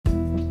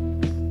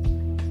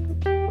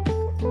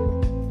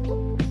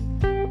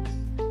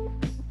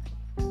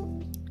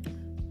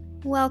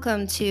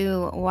Welcome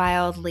to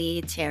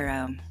Wildly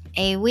Tarot,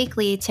 a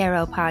weekly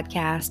tarot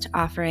podcast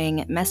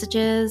offering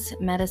messages,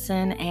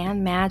 medicine,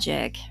 and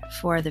magic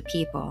for the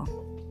people.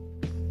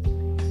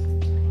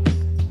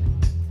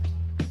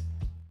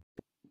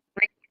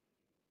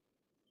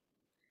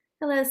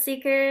 Hello,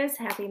 Seekers.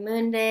 Happy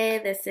Moon Day.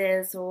 This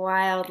is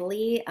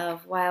Wildly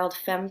of Wild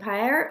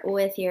Fempire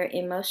with your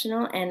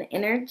emotional and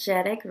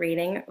energetic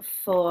reading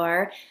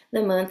for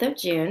the month of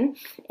June.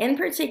 In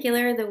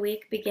particular, the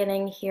week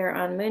beginning here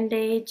on Moon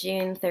Day,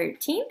 June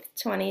 13th,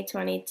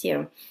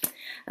 2022.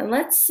 And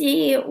let's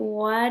see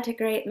what a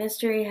great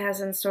mystery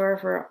has in store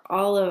for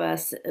all of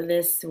us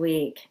this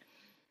week.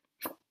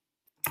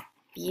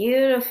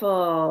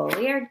 Beautiful.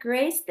 We are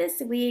graced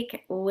this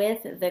week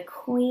with the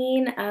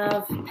Queen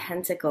of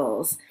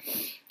Pentacles.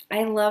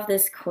 I love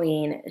this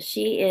queen.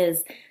 She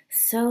is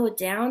so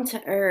down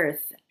to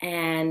earth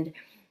and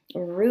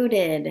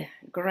rooted,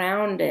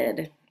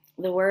 grounded.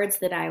 The words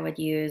that I would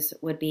use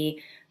would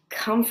be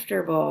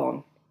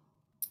comfortable,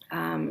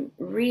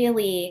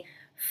 really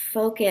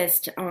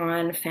focused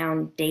on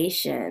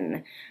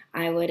foundation.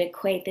 I would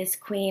equate this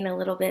queen a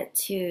little bit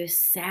to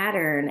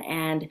Saturn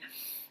and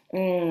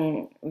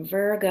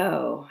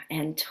Virgo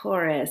and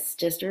Taurus,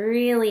 just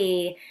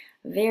really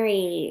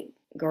very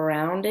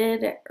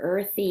grounded,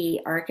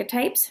 earthy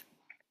archetypes,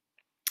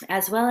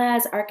 as well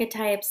as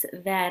archetypes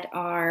that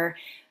are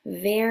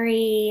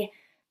very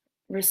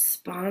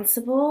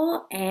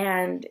responsible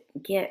and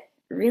get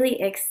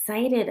really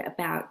excited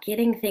about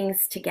getting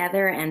things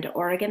together and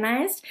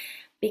organized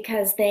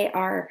because they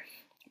are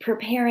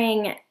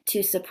preparing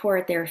to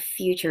support their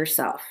future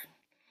self.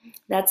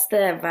 That's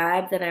the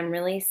vibe that I'm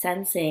really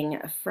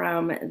sensing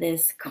from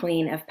this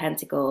Queen of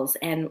Pentacles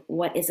and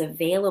what is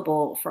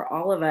available for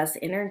all of us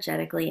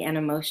energetically and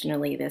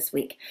emotionally this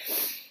week.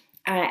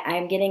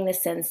 I'm getting the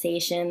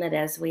sensation that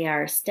as we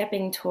are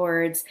stepping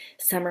towards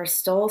summer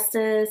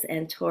solstice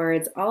and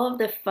towards all of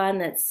the fun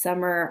that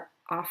summer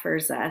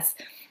offers us,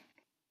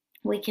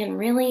 we can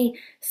really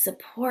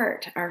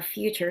support our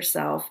future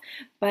self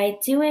by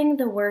doing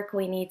the work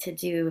we need to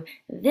do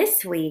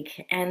this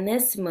week and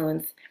this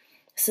month,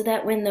 so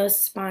that when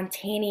those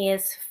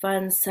spontaneous,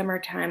 fun summer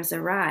times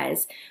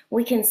arise,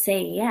 we can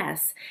say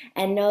yes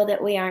and know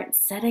that we aren't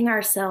setting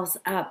ourselves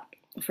up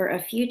for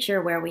a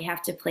future where we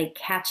have to play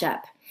catch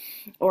up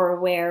or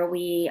where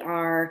we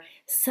are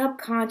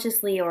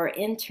subconsciously or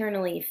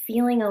internally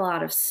feeling a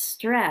lot of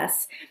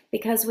stress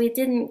because we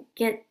didn't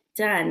get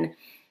done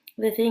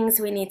the things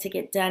we need to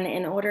get done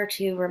in order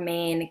to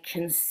remain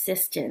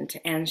consistent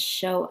and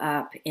show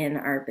up in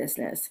our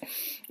business.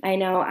 I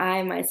know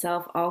I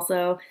myself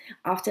also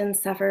often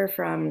suffer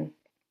from,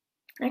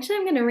 actually,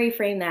 I'm going to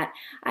reframe that.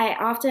 I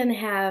often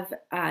have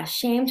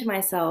shamed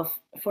myself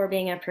for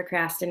being a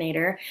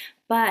procrastinator,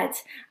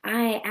 but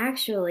I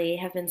actually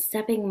have been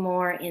stepping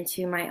more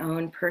into my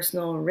own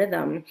personal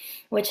rhythm,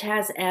 which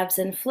has ebbs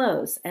and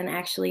flows and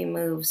actually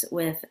moves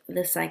with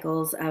the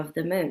cycles of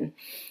the moon.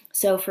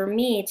 So for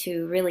me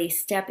to really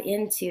step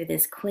into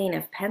this Queen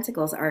of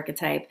Pentacles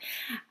archetype,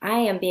 I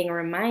am being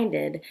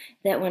reminded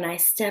that when I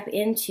step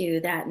into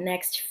that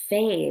next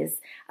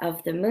phase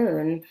of the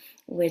moon,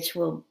 which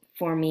will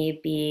for me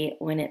be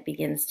when it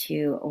begins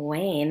to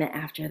wane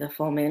after the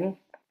full moon,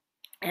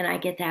 and I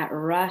get that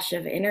rush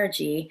of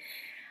energy,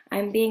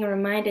 I'm being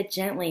reminded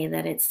gently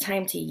that it's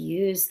time to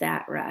use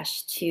that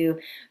rush to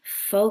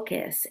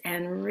focus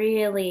and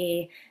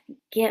really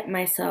get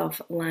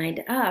myself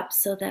lined up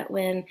so that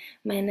when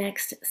my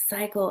next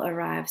cycle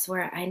arrives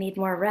where I need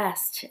more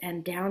rest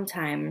and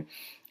downtime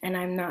and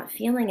I'm not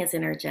feeling as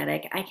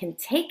energetic, I can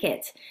take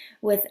it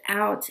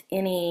without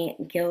any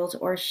guilt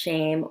or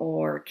shame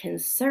or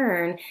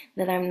concern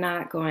that I'm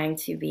not going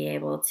to be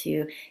able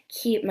to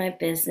keep my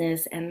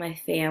business and my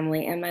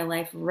family and my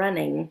life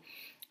running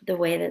the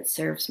way that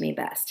serves me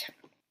best.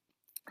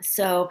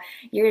 So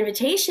your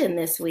invitation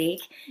this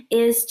week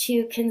is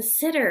to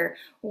consider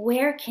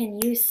where can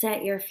you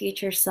set your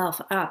future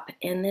self up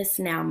in this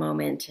now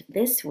moment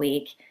this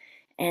week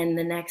and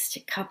the next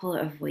couple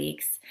of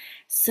weeks,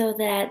 so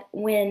that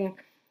when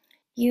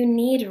you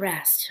need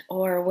rest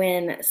or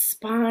when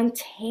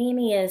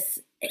spontaneous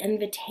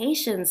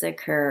invitations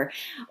occur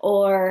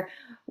or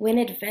when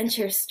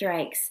adventure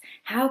strikes,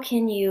 how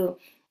can you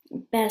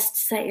best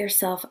set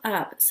yourself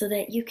up so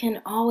that you can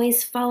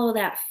always follow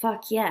that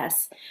fuck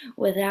yes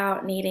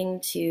without needing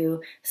to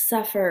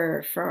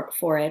suffer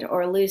for it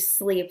or lose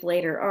sleep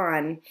later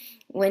on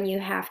when you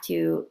have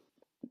to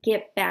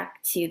get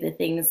back to the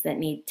things that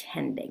need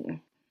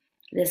tending.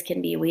 This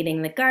can be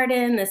weeding the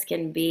garden, this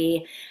can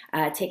be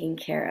taking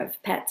care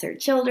of pets or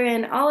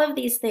children. All of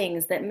these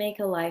things that make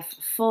a life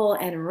full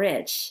and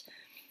rich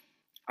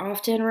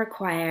often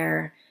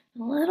require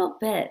a little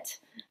bit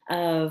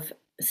of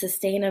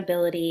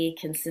sustainability,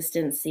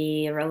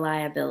 consistency,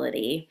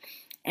 reliability.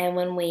 And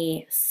when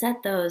we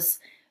set those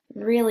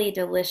really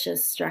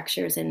delicious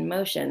structures in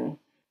motion,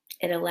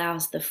 it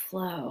allows the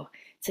flow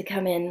to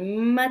come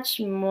in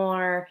much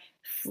more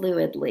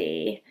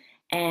fluidly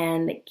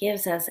and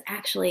gives us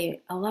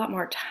actually a lot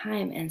more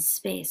time and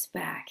space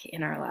back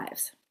in our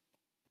lives.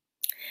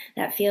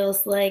 That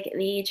feels like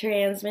the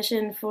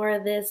transmission for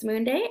this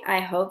moon day. I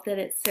hope that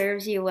it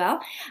serves you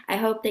well. I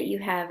hope that you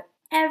have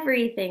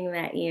everything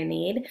that you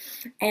need.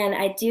 And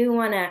I do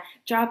want to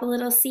drop a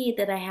little seed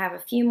that I have a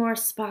few more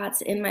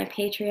spots in my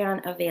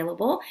Patreon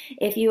available.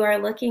 If you are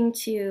looking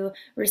to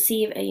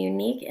receive a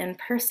unique and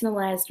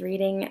personalized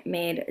reading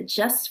made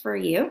just for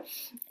you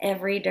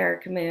every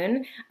dark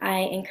moon, I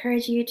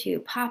encourage you to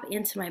pop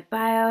into my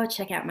bio,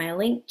 check out my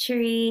link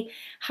tree,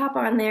 hop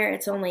on there.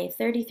 It's only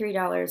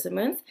 $33 a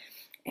month.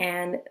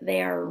 And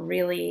they are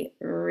really,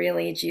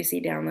 really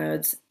juicy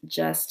downloads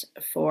just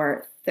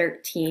for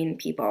 13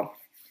 people.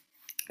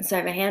 So I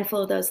have a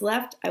handful of those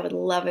left. I would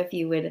love if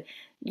you would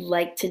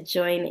like to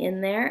join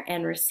in there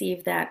and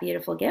receive that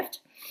beautiful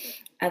gift.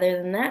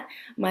 Other than that,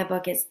 my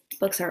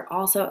books are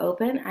also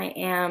open. I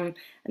am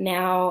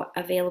now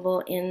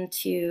available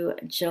into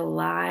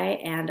July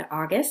and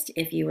August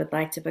if you would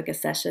like to book a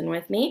session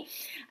with me.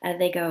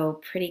 They go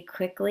pretty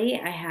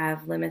quickly. I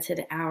have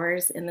limited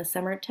hours in the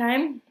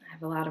summertime. I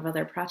have a lot of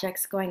other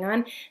projects going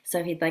on. So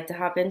if you'd like to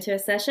hop into a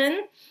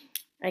session,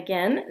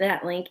 again,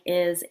 that link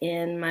is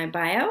in my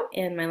bio,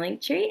 in my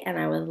link tree, and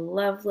I would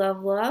love,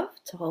 love, love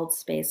to hold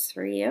space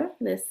for you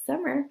this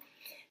summer.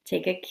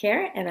 Take good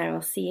care, and I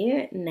will see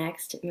you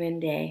next Moon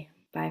Day.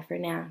 Bye for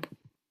now.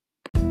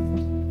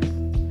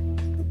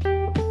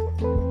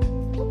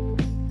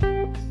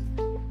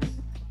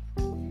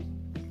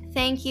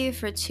 Thank you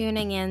for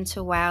tuning in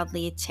to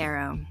Wildly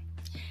Tarot.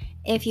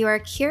 If you are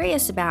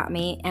curious about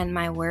me and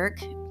my work,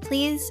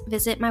 please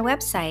visit my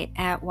website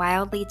at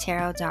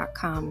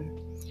wildlytarot.com.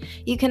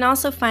 You can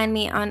also find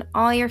me on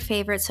all your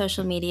favorite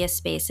social media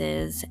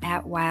spaces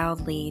at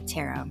Wildly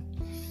Tarot.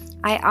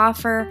 I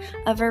offer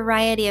a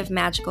variety of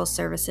magical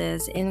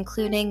services,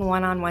 including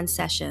one-on-one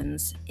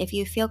sessions, if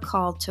you feel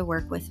called to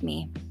work with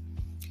me.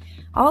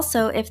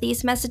 Also, if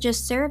these messages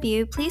serve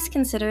you, please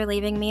consider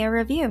leaving me a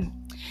review.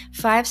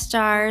 5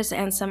 stars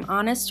and some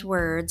honest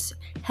words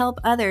help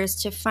others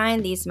to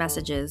find these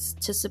messages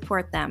to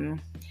support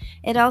them.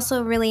 It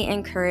also really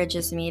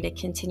encourages me to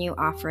continue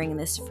offering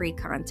this free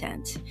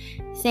content.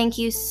 Thank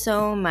you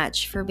so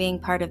much for being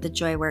part of the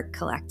Joywork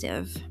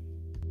Collective.